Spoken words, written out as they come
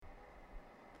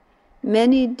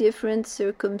Many different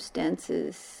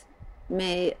circumstances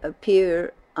may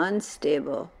appear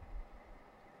unstable.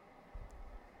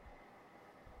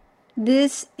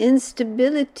 This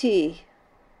instability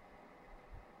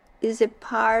is a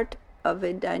part of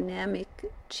a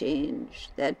dynamic change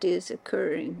that is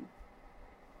occurring.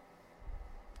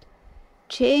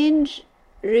 Change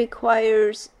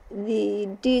requires the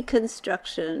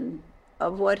deconstruction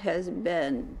of what has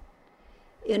been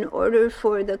in order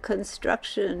for the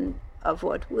construction of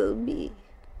what will be.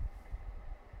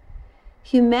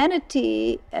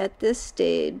 Humanity at this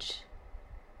stage,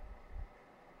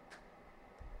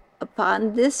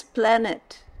 upon this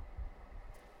planet,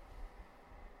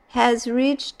 has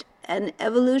reached an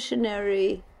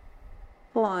evolutionary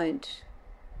point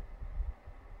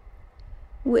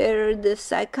where the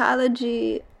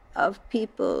psychology of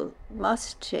people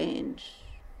must change,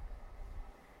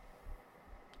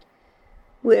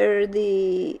 where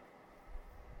the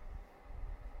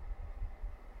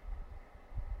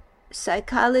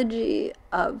psychology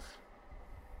of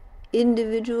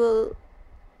individual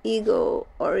ego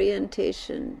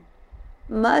orientation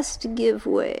must give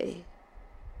way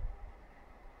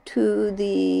to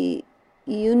the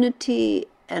unity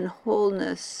and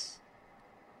wholeness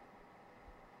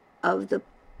of the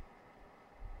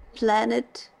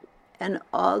planet and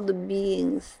all the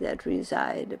beings that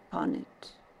reside upon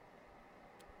it.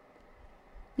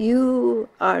 You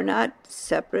are not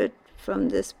separate from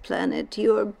this planet.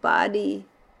 Your body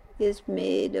is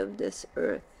made of this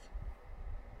earth.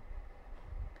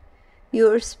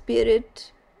 Your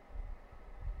spirit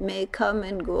may come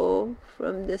and go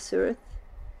from this earth,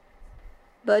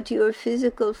 but your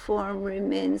physical form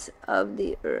remains of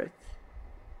the earth.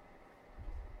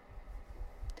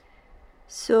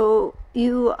 So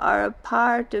you are a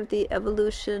part of the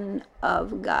evolution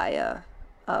of Gaia,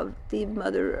 of the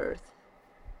Mother Earth.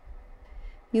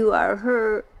 You are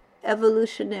her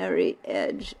evolutionary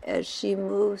edge as she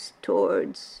moves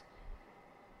towards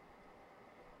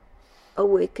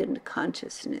awakened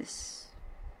consciousness.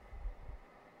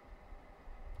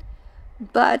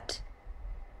 But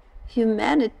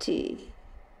humanity,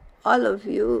 all of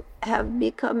you, have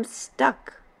become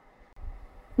stuck,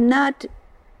 not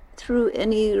through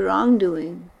any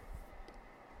wrongdoing,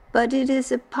 but it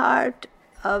is a part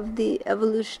of the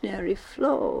evolutionary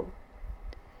flow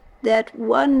that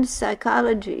one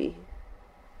psychology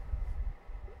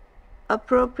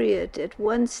appropriate at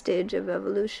one stage of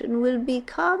evolution will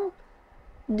become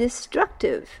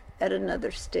destructive at another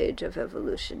stage of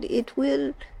evolution. It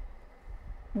will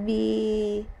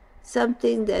be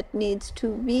something that needs to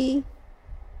be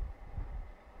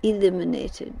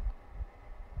eliminated.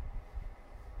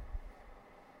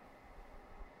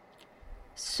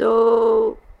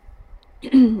 So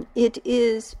it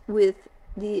is with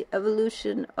the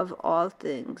evolution of all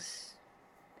things.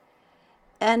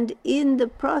 And in the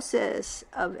process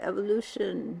of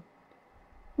evolution,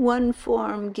 one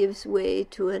form gives way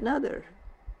to another.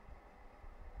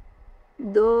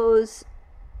 Those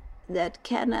that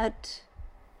cannot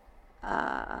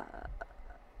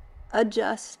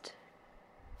adjust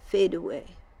fade away.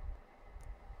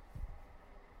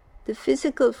 The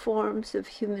physical forms of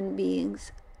human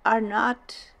beings are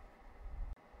not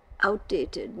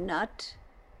outdated, not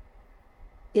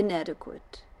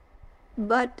inadequate,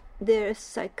 but their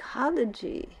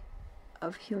psychology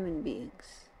of human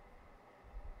beings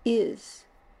is.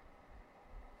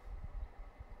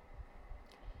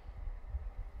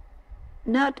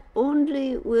 Not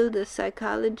only will the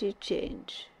psychology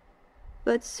change,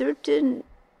 but certain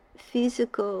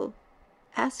physical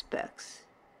aspects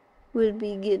will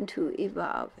begin to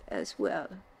evolve as well.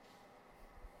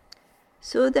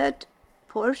 So that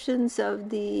portions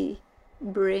of the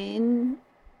brain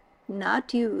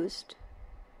not used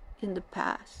in the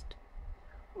past,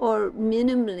 or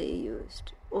minimally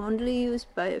used, only used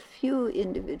by a few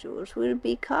individuals, will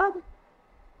become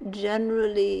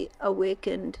generally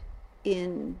awakened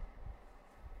in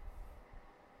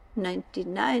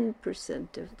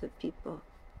 99% of the people.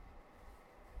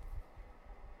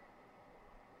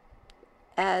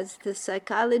 As the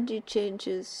psychology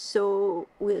changes, so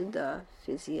will the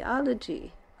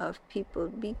physiology of people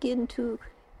begin to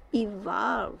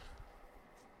evolve.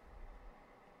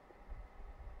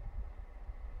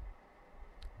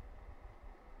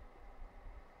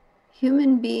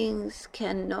 Human beings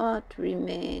cannot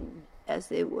remain as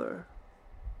they were.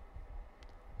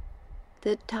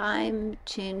 The time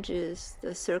changes,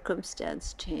 the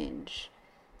circumstance change.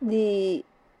 The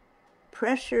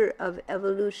pressure of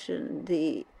evolution,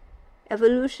 the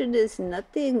evolution is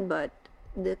nothing but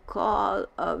the call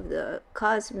of the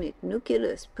cosmic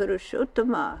nucleus,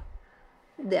 Purushottama,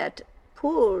 that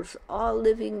pulls all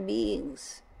living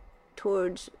beings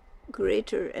towards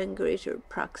greater and greater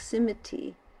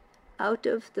proximity out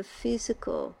of the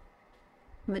physical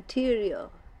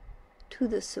material to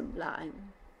the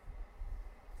sublime.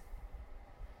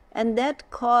 And that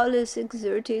call is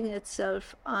exerting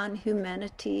itself on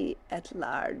humanity at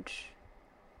large,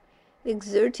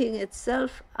 exerting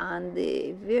itself on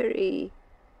the very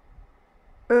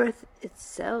earth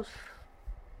itself.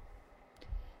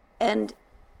 And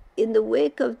in the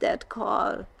wake of that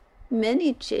call,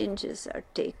 many changes are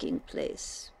taking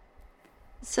place.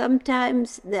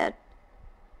 Sometimes that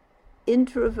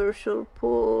introversial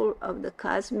pull of the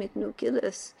cosmic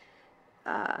nucleus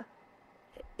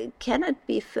it cannot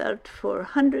be felt for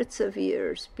hundreds of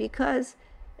years, because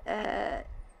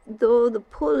though the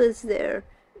pull is there,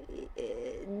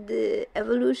 the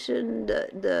evolution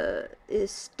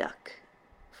is stuck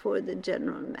for the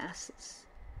general masses.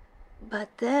 But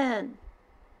then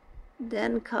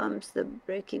comes the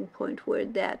breaking point where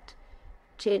that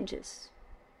changes.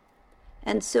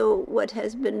 And so what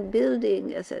has been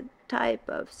building as a type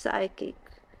of psychic,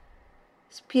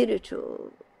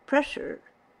 spiritual pressure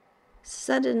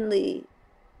suddenly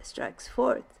strikes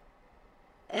forth,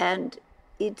 and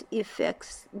it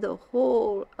affects the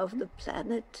whole of the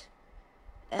planet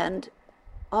and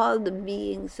all the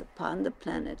beings upon the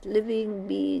planet, living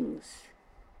beings.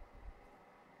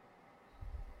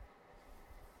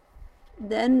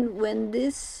 Then when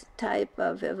this type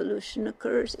of evolution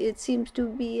occurs, it seems to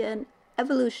be an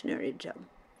evolutionary jump,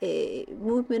 a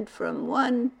movement from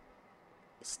one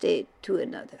state to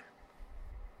another.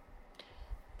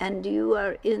 And you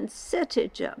are in such a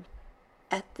jump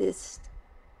at this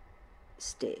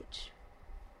stage.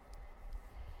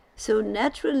 So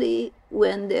naturally,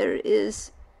 when there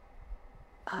is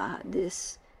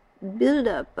this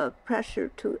buildup of pressure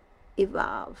to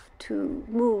evolve, to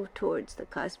move towards the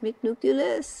cosmic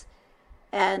nucleus,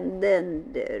 and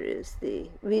then there is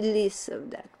the release of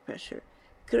that pressure,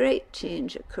 great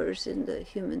change occurs in the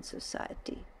human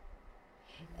society.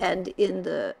 And in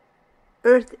the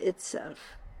earth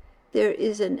itself, there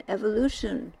is an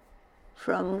evolution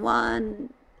from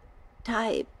one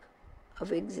type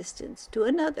of existence to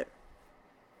another.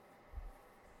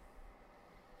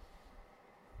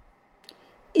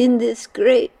 In this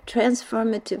great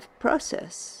transformative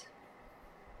process,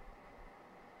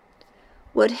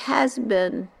 what has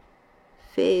been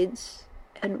fades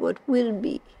and what will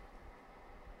be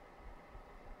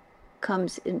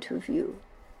comes into view.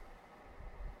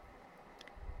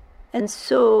 And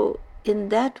so, in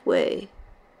that way,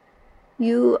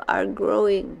 you are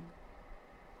growing,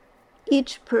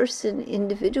 each person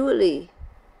individually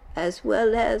as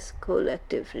well as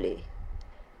collectively.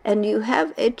 And you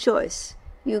have a choice.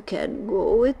 You can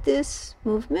go with this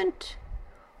movement,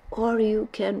 or you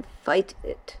can fight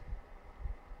it.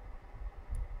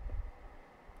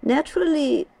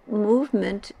 Naturally,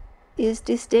 movement is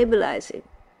destabilizing.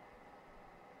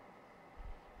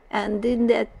 And in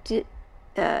that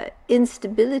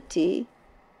instability,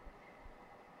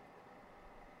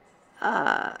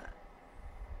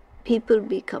 people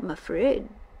become afraid.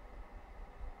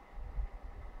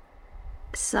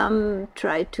 Some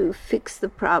try to fix the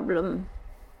problem,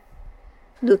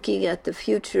 looking at the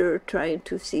future, trying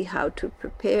to see how to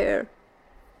prepare.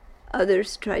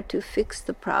 Others try to fix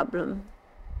the problem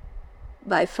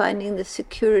by finding the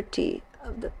security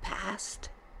of the past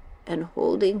and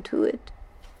holding to it,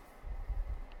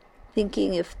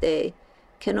 thinking if they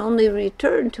can only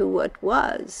return to what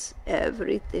was,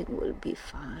 everything will be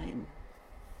fine.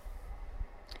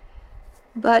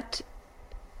 But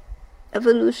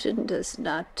evolution does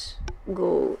not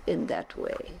go in that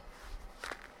way.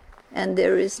 And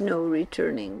there is no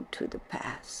returning to the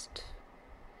past.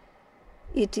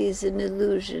 It is an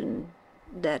illusion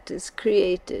that is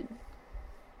created.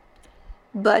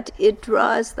 But it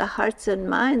draws the hearts and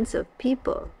minds of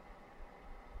people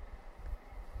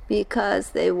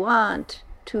because they want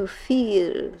to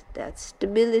feel that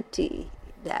stability,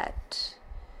 that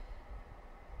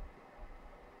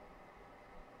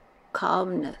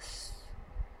calmness.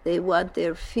 They want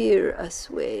their fear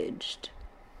assuaged.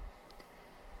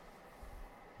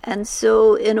 And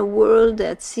so in a world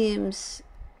that seems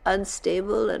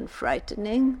unstable and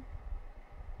frightening,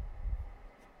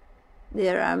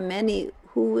 there are many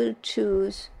who will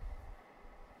choose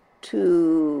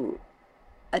to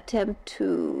attempt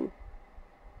to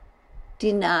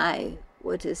deny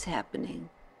what is happening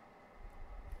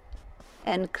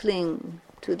and cling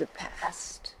to the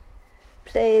past.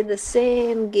 Play the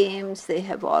same games they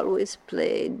have always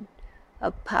played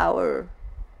of power,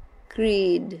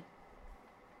 greed,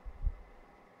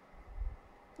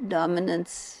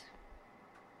 dominance,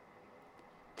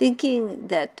 thinking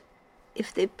that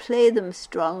if they play them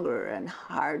stronger and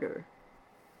harder,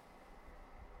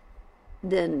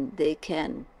 then they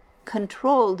can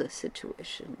control the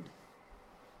situation.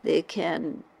 They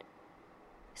can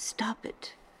stop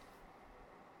it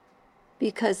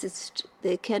because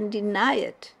they can deny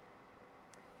it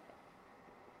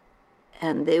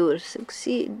and they will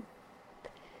succeed.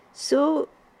 So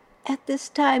at this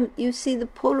time you see the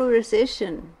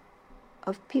polarization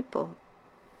of people.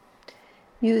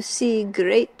 You see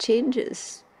great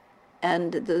changes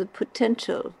and the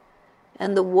potential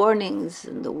and the warnings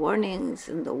and the warnings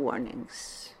and the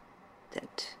warnings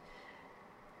that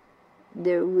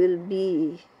there will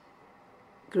be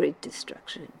great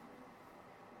destruction.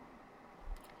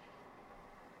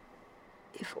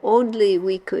 If only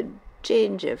we could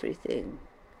change everything,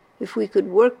 if we could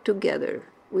work together,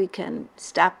 we can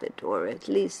stop it or at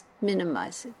least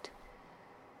minimize it.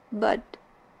 But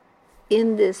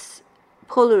in this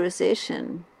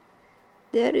polarization,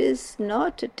 there is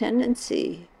not a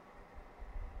tendency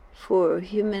for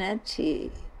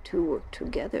humanity to work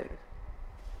together.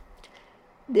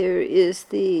 There is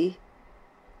the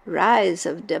rise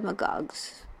of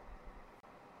demagogues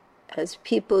as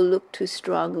people look to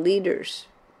strong leaders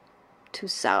to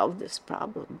solve this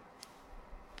problem,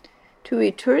 to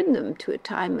return them to a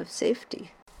time of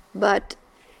safety. But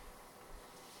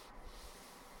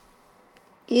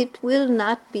it will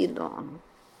not be long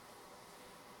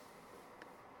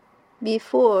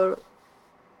before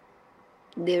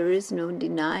there is no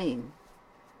denying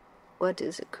what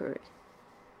is occurring.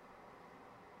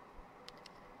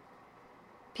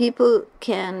 People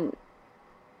can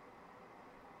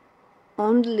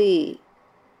only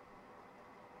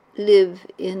live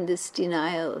in this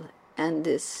denial and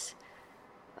this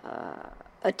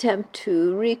attempt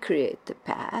to recreate the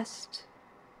past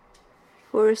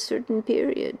for a certain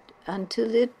period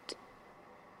until it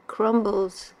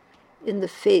crumbles in the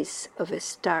face of a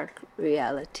stark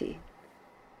reality.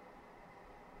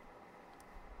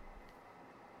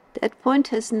 That point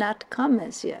has not come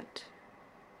as yet,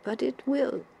 but it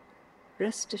will,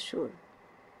 rest assured.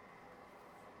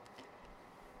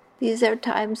 These are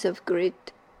times of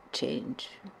great change.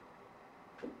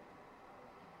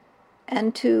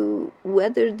 And to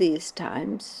weather these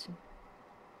times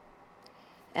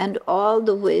and all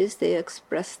the ways they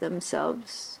express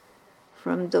themselves,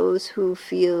 from those who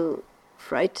feel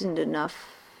frightened enough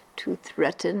to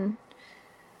threaten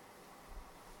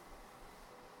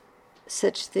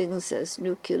such things as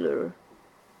nuclear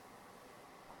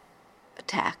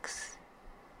attacks,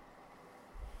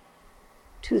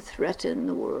 to threaten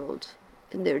the world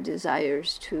in their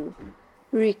desires to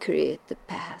recreate the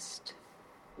past,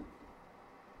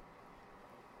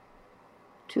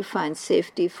 to find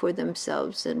safety for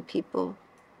themselves and people,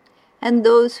 and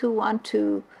those who want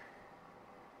to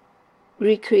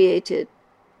recreate it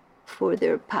for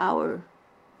their power,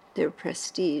 their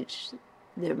prestige,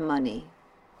 their money,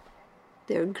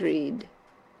 their greed.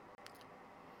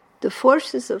 The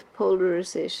forces of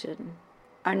polarization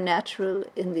are natural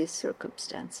in these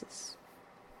circumstances,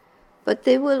 but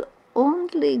they will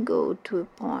only go to a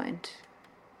point,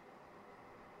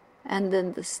 and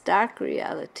then the stark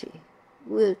reality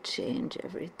will change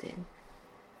everything.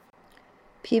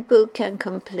 People can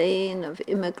complain of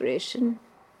immigration,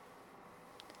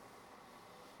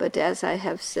 but as I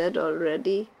have said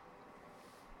already,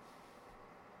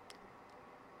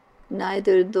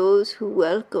 neither those who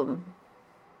welcome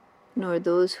nor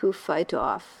those who fight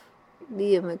off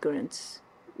the immigrants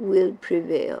will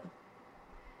prevail,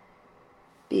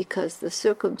 because the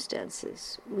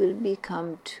circumstances will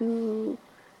become too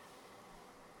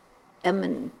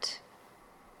eminent.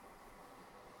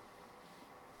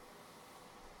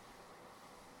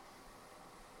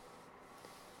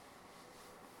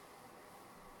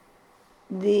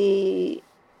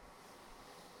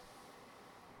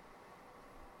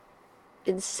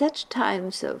 In such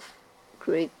times of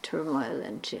great turmoil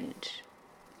and change,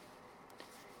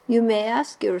 you may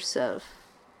ask yourself,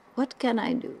 what can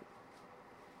I do?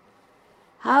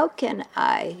 How can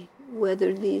I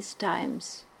weather these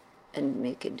times and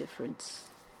make a difference?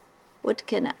 What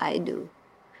can I do?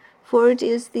 For it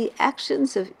is the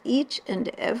actions of each and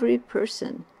every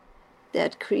person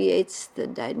that creates the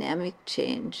dynamic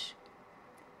change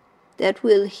that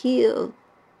will heal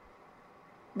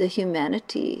the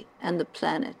humanity and the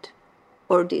planet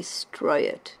or destroy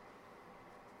it.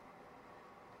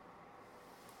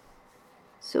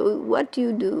 So what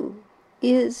you do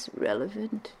is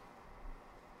relevant.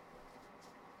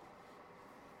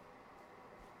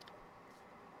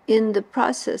 In the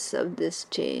process of this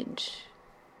change,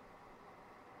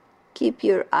 keep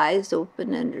your eyes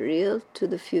open and real to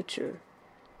the future,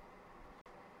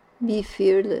 Be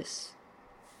fearless.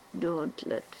 Don't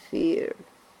let fear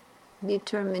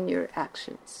determine your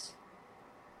actions.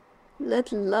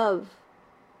 Let love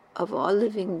of all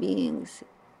living beings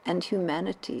and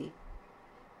humanity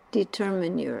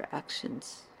determine your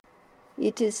actions.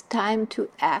 It is time to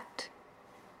act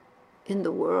in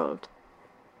the world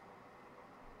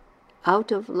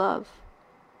out of love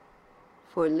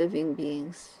for living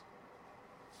beings.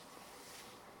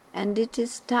 And it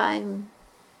is time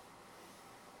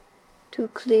to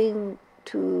cling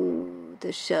to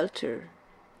the shelter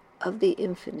of the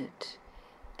infinite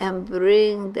and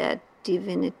bring that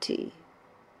divinity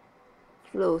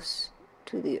close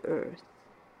to the earth.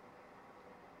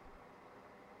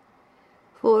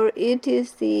 For it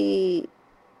is the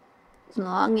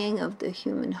longing of the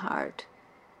human heart,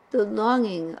 the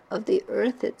longing of the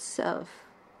earth itself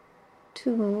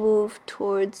to move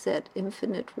towards that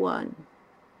infinite one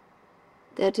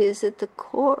that is at the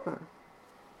core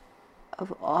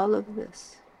of all of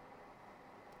this.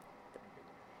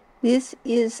 This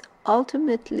is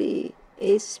ultimately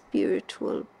a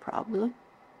spiritual problem,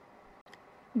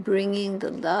 bringing the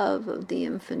love of the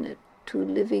infinite to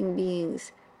living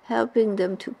beings, helping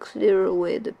them to clear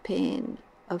away the pain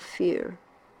of fear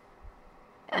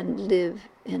and live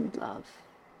in love,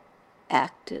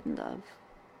 act in love.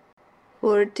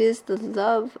 For it is the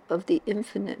love of the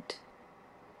infinite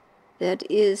that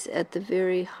is at the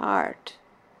very heart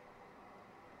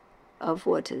of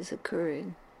what is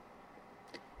occurring.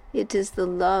 It is the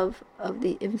love of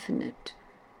the infinite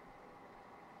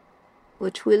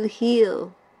which will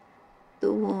heal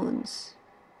the wounds.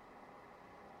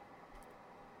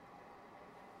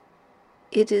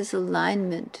 It is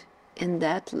alignment in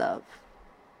that love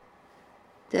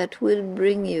that will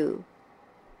bring you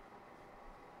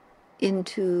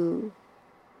into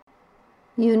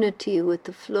unity with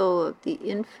the flow of the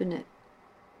infinite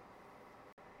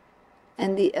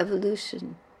and the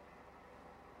evolution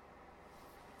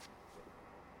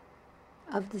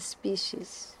of the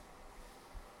species.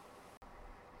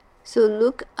 So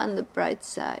look on the bright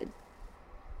side.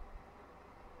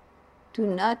 Do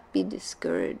not be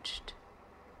discouraged.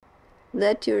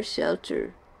 Let your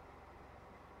shelter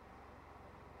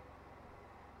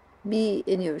be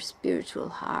in your spiritual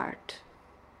heart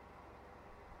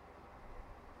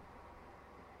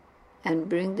and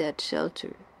bring that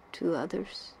shelter to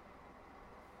others.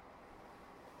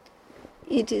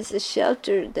 It is a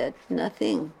shelter that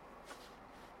nothing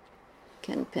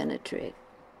can penetrate.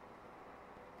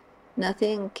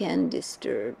 Nothing can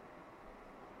disturb.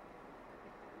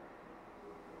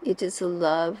 It is a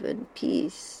love and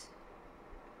peace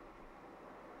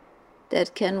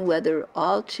that can weather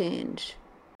all change,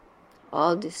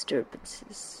 all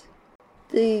disturbances.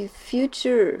 The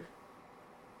future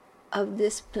of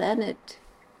this planet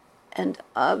and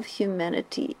of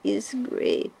humanity is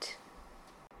great.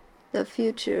 The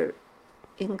future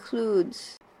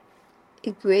includes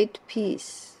a great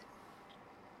peace,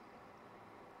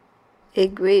 a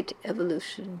great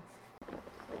evolution.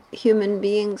 Human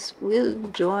beings will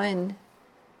join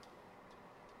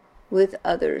with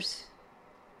others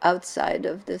outside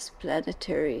of this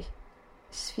planetary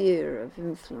sphere of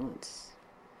influence.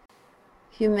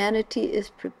 Humanity is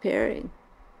preparing.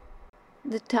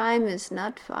 The time is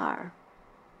not far,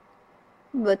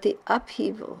 but the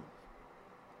upheaval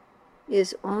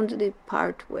is only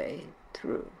part way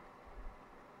through,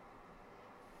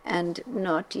 and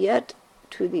not yet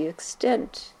to the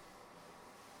extent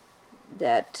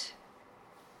that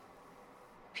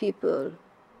people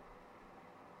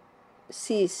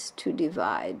cease to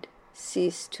divide,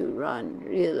 cease to run,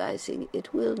 realizing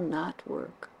it will not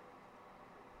work,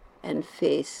 and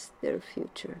face their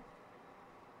future.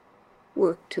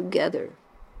 Work together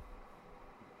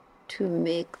to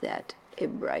make that a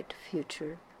bright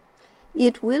future.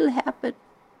 It will happen,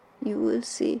 you will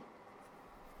see.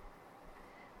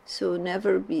 So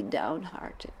never be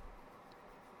downhearted.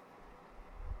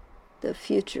 The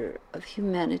future of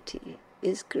humanity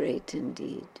is great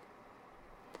indeed.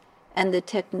 And the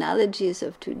technologies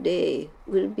of today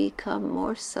will become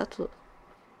more subtle,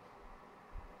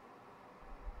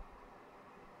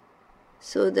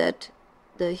 so that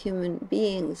the human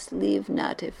beings leave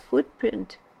not a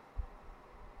footprint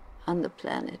on the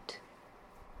planet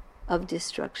of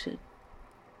destruction.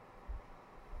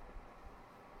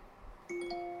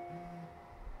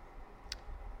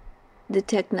 The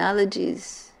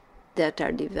technologies that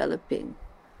are developing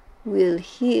will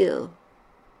heal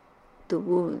the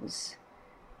wounds,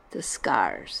 the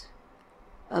scars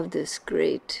of this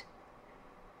great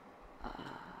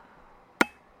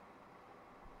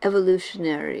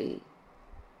evolutionary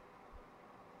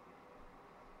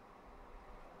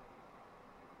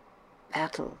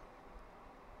battle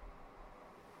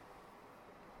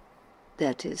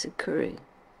that is occurring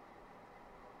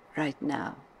right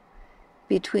now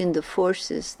between the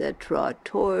forces that draw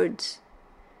towards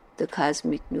the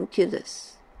cosmic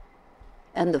nucleus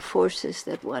and the forces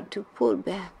that want to pull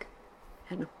back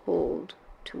and hold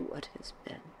to what has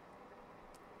been.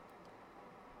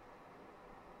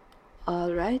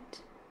 All right.